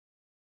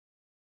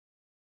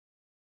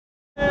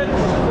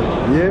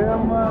Yeah,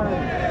 man.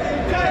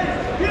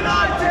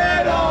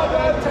 United are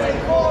the team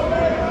for me.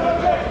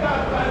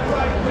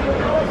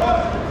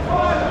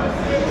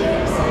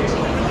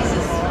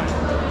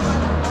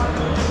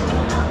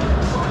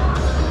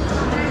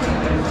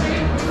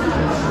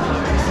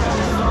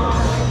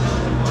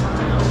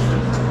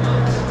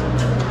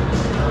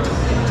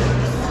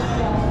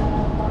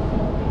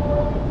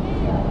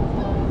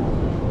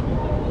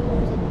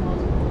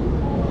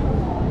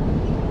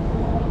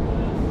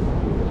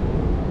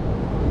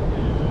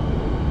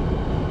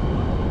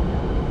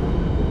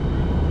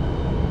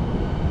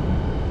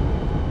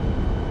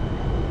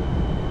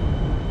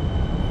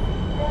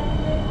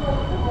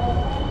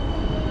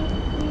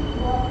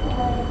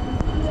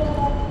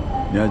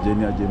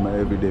 Nyaje, my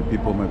everyday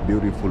people, my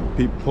beautiful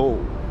people.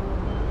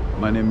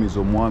 My name is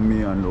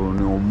Omwami and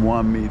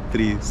Omwami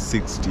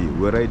 360.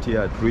 We're right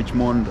here at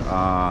Richmond.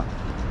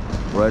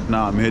 Right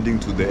now I'm heading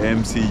to the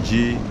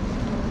MCG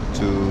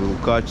to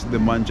catch the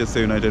Manchester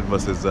United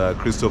versus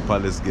Crystal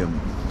Palace game.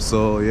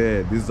 So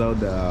yeah, this is how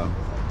the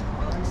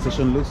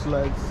station looks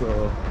like.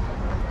 So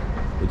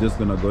we're just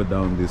gonna go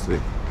down this way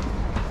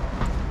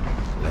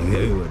like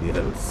everybody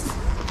else.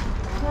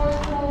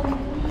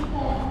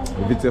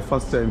 If it's your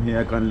first time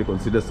here, kindly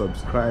consider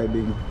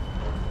subscribing,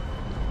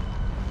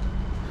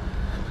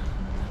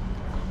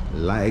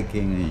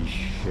 liking and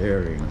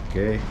sharing,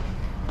 okay?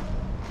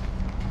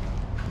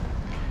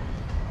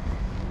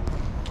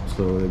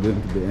 So we're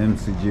going to the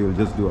MCG, we'll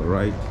just do a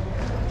right.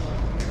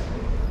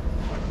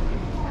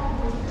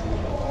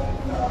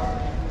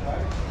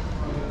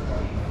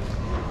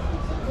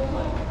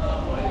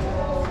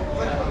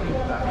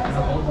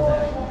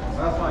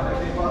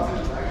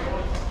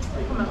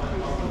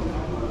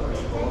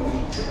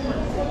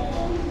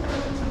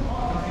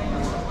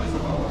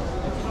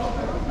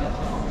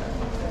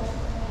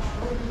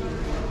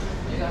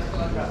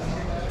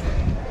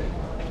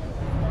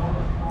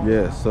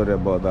 Yeah, sorry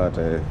about that.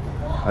 I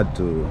had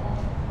to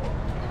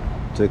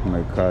take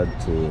my card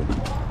to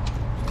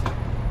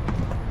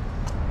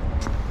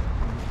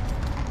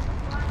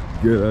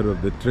get out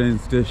of the train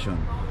station.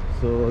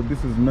 So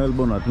this is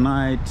Melbourne at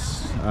night.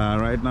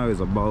 Right now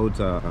is about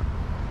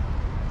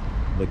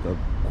like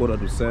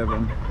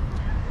 6:45,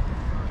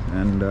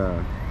 and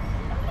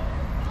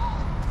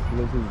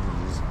this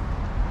is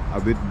a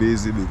bit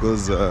busy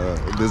because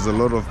there's a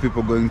lot of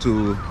people going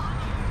to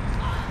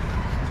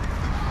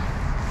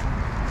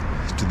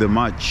the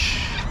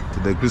match, to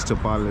the Crystal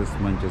Palace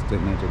Manchester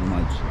United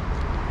match.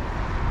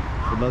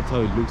 So that's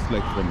how it looks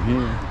like from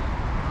here.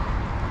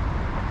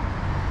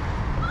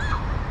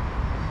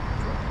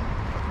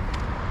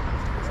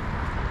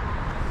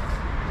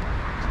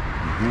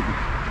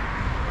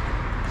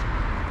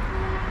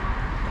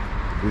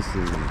 This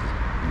is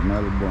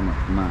Melbourne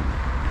at night.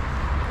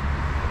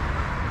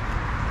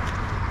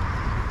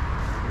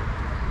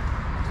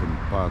 Some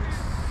parks.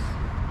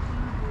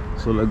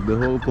 So like the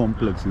whole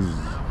complex is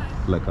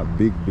like a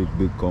big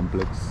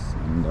complex,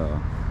 and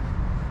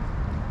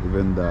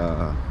even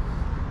the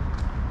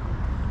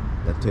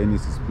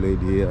tennis is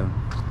played here.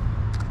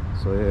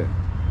 So yeah,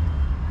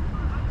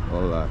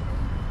 all that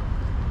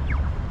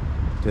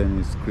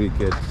tennis,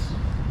 cricket.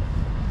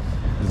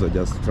 These are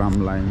just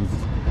tram lines.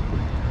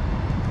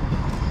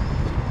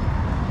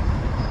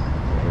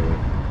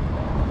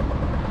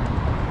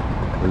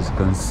 As you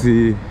can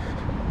see,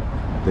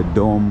 the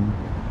dome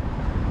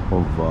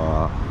of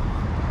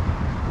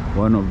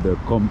one of the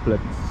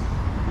complex.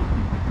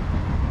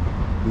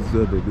 This is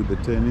where they do the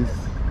tennis.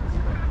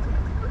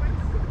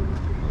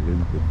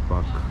 Olympic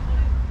Park.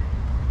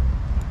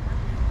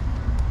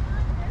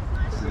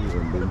 This is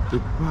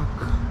Olympic Park.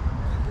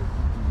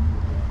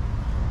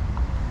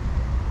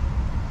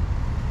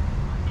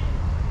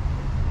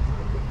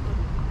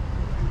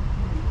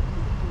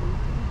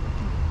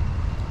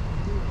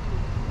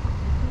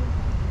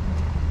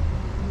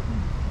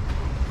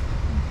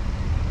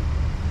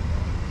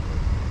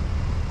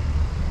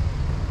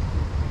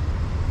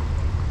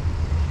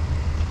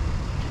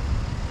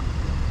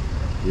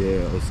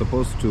 Yeah, I was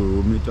supposed to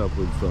meet up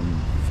with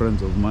some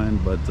friends of mine,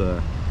 but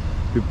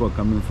people are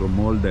coming from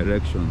all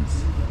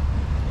directions,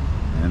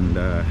 and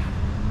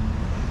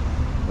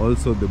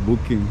also the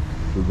booking,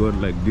 we got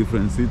like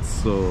different seats,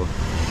 so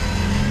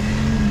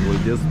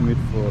we'll just meet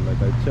for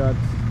like a chat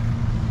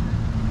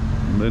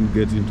and then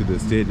get into the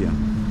stadium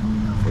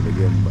for the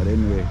game. But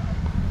anyway,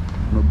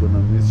 I'm not gonna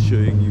miss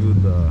showing you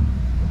the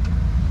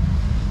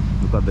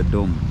look at the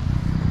dome.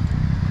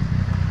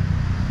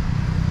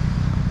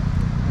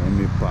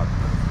 Amy Park.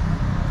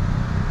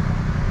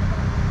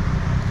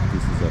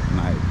 This is at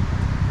night.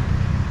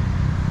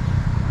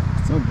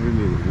 It's not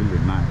really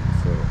night,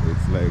 so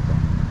it's like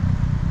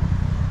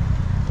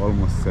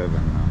almost 7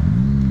 now.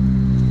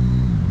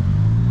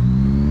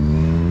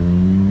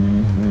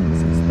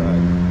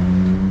 6:30.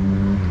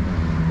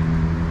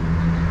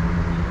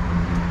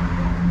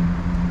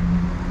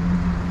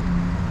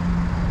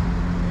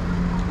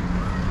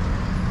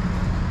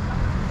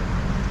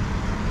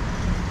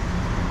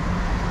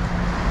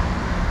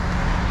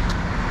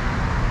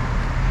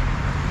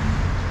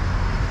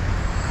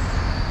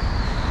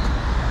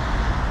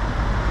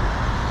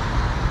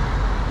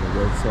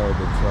 how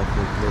the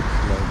traffic looks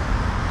like.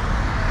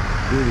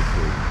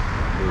 Beautiful,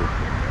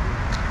 beautiful.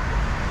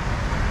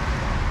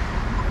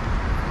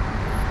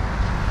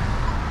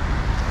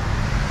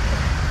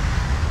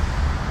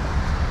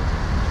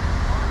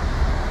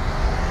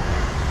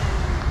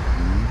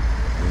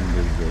 And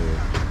there's a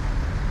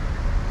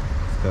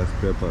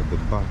skyscraper at the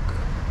back.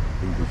 I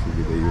think it should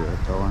be the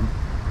Eureka one.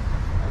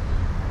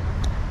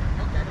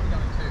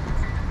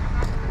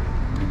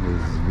 And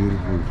there's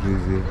beautiful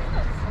trees here.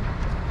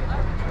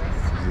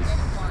 This is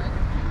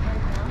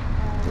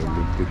the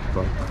Olympic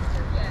Park.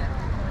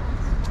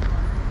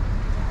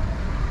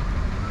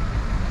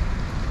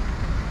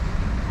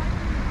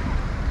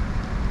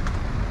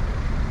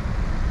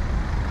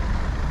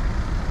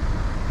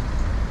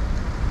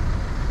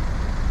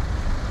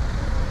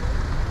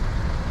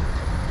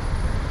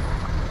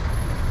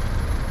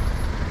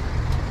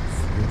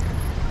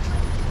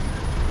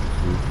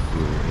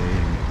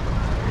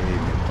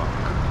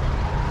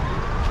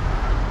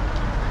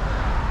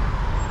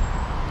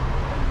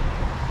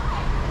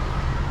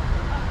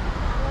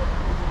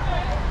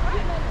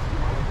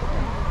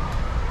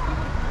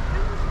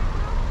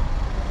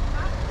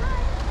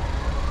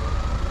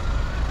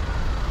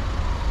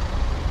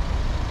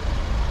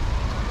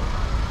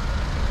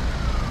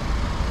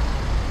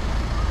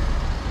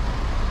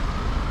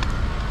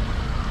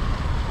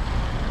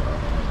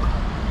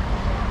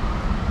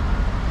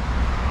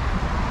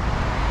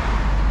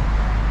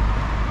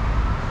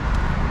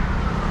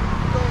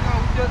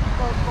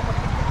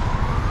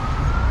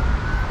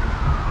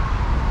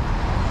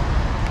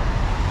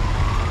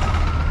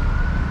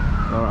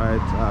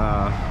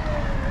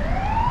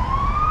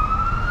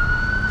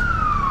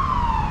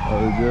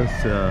 I'll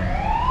just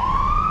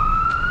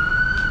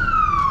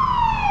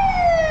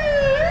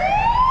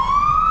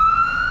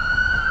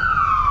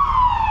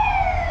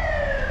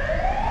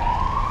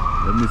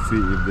let me see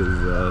if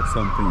there's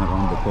something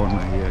around the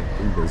corner here. I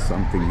think there's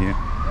something here.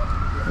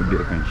 Maybe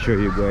I can show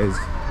you guys.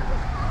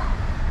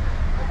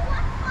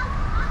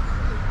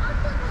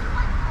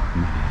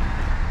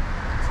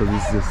 So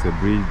this is just a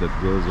bridge that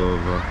goes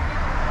over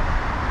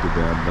to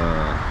the other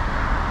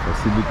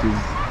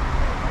facilities.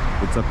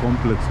 It's a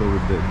complex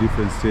with the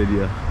different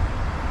stadia,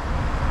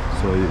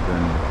 so you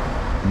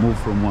can move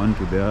from one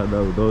to the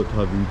other without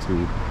having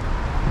to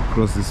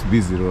cross this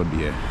busy road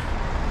here.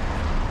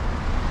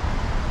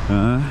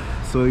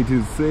 So it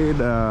is said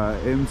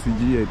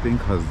MCG, I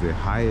think, has the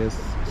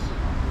highest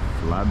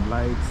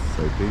floodlights.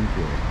 I think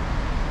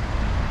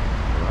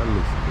that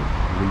looks good.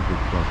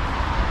 Olympic Park.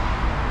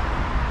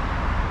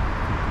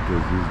 It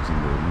was used in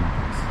the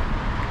Olympics.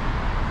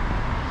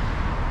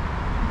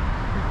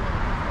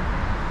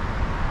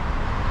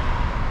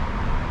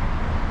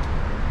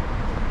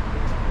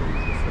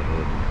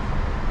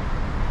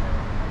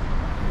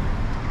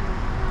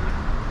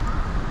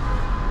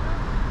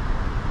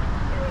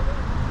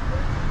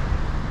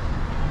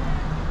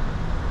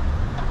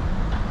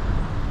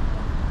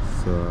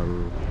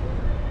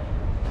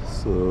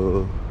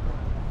 So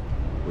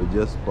we're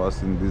just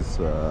passing this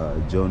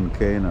John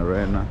Cain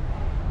Arena.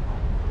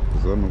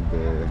 It's one of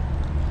the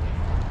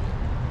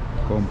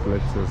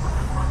complexes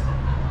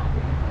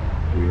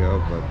we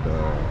have at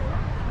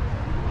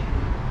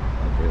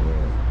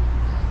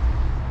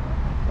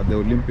the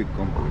Olympic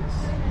complex.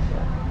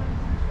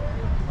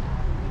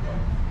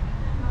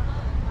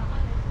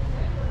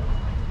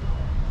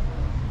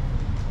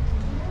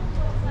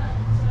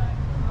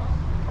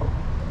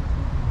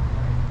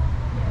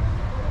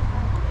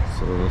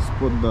 So let's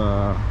put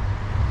the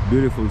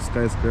beautiful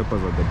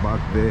skyscrapers at the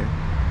back there.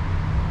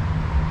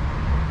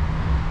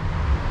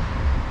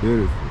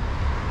 Beautiful.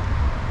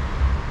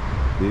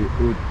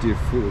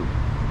 Beautiful.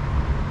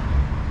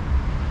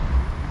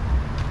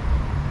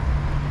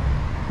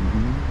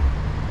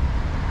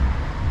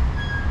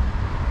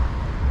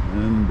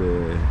 And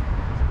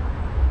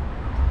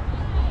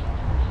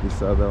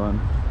this other one.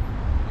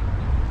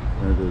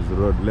 And there's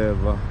road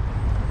lever.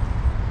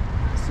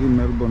 See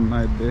Melbourne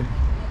night there.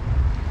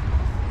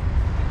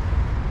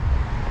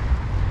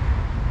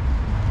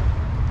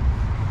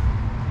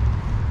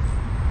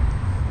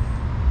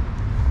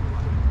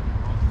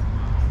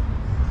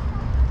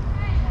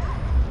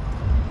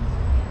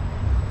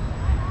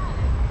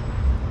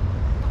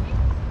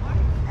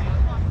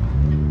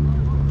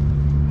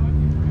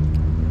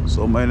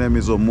 So my name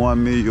is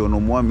Omwami, you're on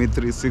Omwami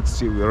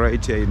 360. We're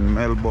right here in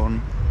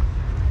Melbourne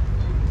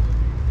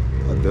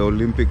at the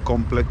Olympic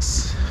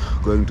complex,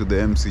 going to the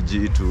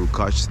MCG to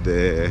catch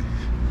the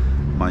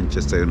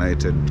Manchester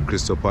United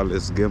Crystal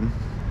Palace game.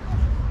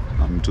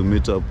 I'm to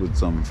meet up with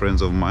some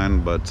friends of mine,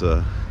 but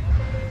I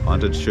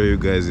wanted to show you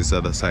guys this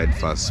other side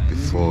first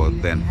before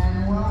then.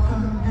 And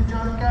welcome to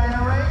John Cain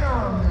Arena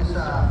on this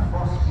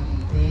frosty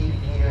day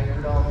here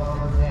in good old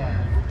Melbourne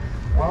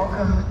town.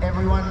 Welcome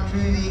everyone to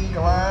the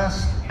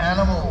glass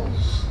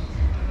animals.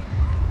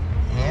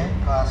 Yeah,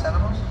 glass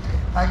animals.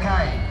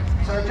 Okay,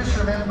 so just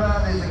remember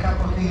there's a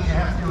couple of things you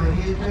have to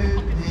adhere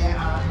to. There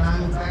are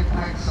no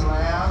backpacks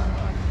allowed.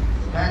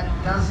 That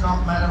does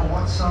not matter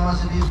what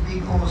size it is,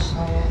 big or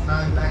small,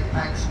 no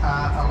backpacks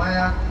are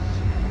allowed.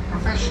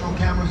 professional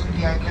cameras,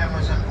 video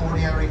cameras and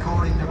audio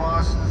recording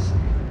devices.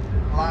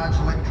 Large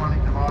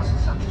electronic devices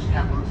such as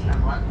tablets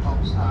and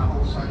laptops are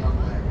also not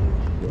there.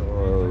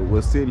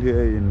 We're still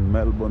here in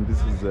Melbourne.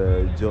 This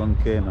is John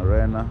Cain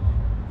Arena.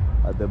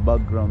 At the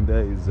background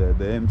there is the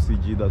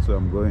MCG. That's where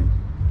I'm going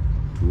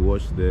to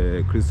watch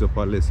the Crystal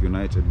Palace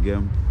United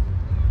game.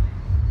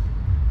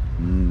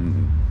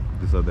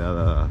 These are the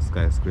other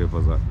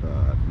skyscrapers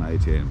at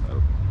night here in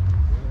Melbourne.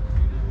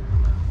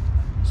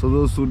 So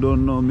those who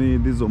don't know me,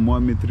 this is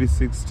Omwami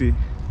 360.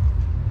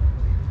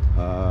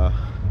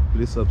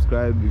 Please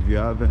subscribe if you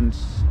haven't.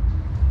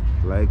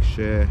 Like,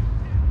 share.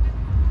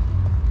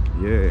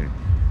 Yeah,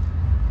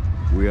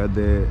 we are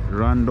the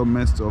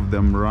randomest of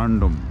them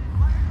random,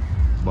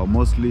 but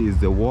mostly it's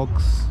the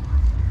walks,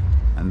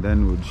 and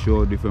then we'll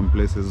show different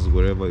places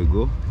wherever you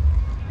go.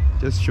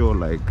 Just show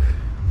like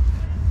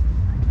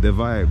the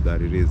vibe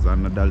that it is,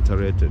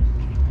 unadulterated,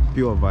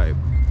 pure vibe,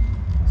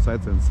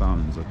 sights and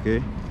sounds.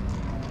 Okay,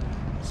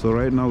 so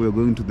right now we're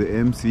going to the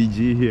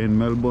MCG here in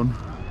Melbourne.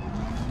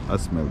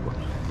 That's Melbourne.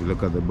 You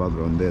look at the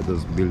background there,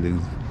 those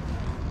buildings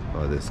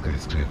are the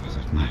skyscrapers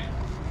at night.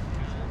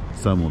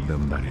 Some of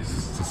them, that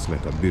is just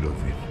like a bit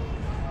of it.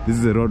 This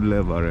is the Rod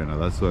Laver Arena.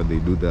 That's where they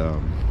do the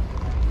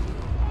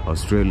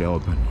Australia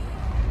Open.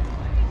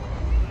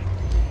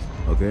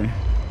 Okay,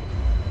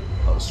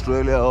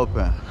 Australia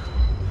Open.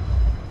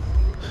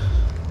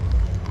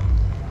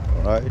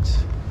 All right,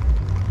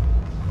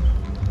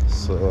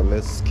 so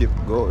let's keep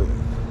going.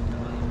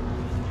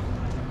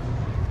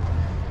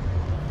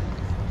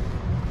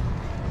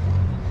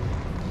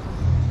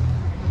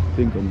 I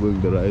think I'm going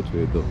the right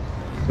way though.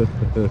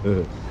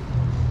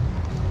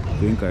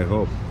 I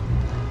hope.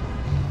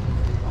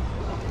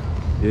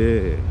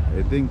 Yeah,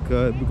 I think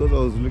because I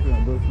was looking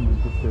at those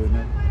Manchester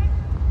United.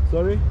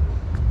 Sorry?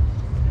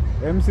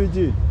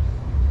 MCG.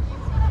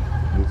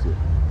 This way.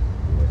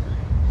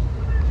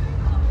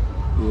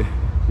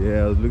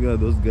 Yeah, I was looking at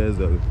those guys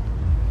that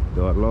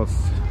they were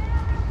lost.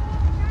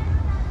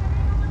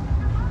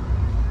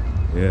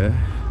 Yeah.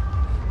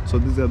 So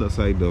this is the other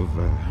side of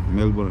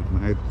Melbourne at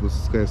night. Those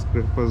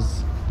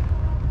skyscrapers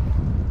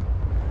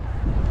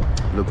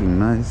looking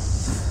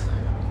nice.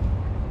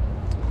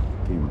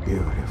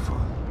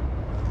 Beautiful.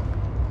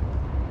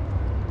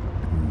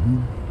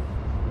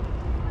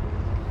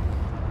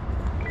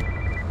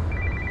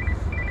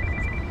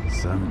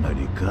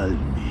 Somebody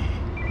called me.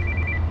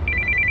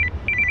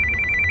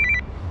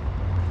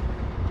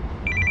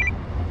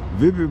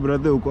 Vipi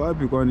brother, uko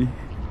wapi kwani?